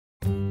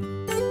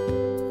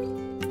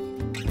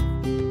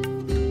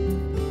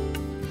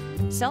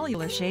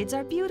Cellular shades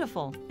are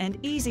beautiful and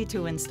easy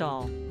to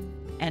install.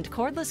 And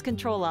cordless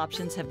control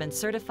options have been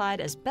certified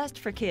as best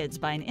for kids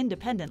by an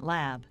independent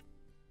lab.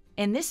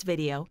 In this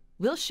video,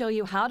 we'll show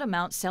you how to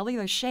mount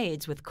cellular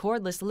shades with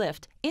cordless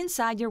lift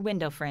inside your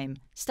window frame,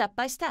 step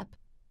by step.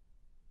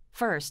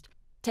 First,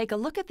 take a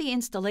look at the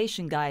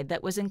installation guide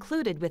that was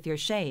included with your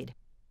shade.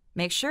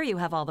 Make sure you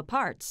have all the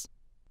parts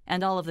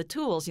and all of the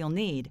tools you'll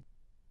need.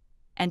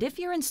 And if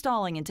you're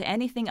installing into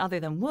anything other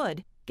than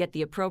wood, get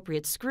the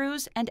appropriate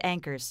screws and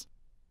anchors.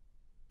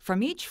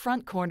 From each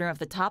front corner of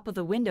the top of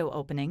the window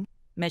opening,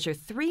 measure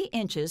 3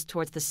 inches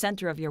towards the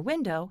center of your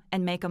window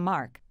and make a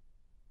mark.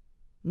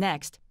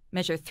 Next,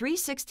 measure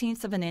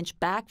 3/16 of an inch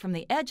back from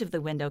the edge of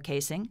the window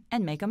casing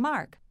and make a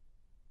mark.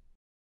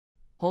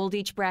 Hold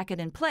each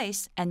bracket in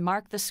place and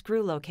mark the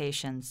screw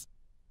locations.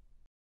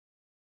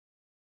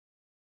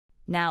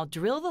 Now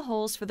drill the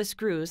holes for the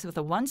screws with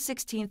a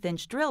 1/16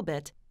 inch drill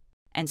bit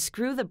and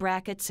screw the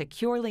bracket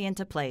securely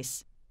into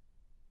place.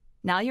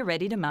 Now you're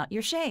ready to mount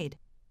your shade.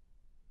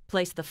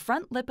 Place the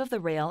front lip of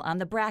the rail on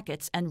the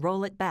brackets and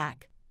roll it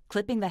back,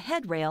 clipping the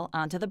head rail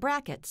onto the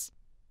brackets.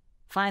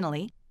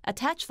 Finally,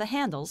 attach the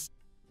handles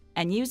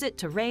and use it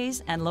to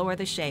raise and lower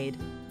the shade.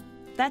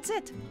 That's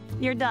it,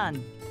 you're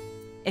done.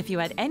 If you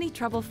had any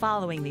trouble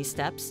following these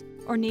steps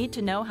or need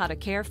to know how to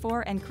care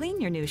for and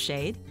clean your new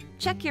shade,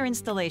 check your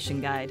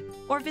installation guide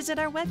or visit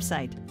our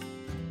website.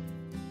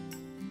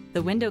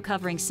 The Window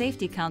Covering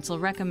Safety Council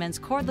recommends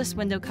cordless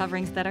window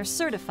coverings that are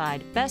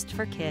certified best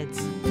for kids.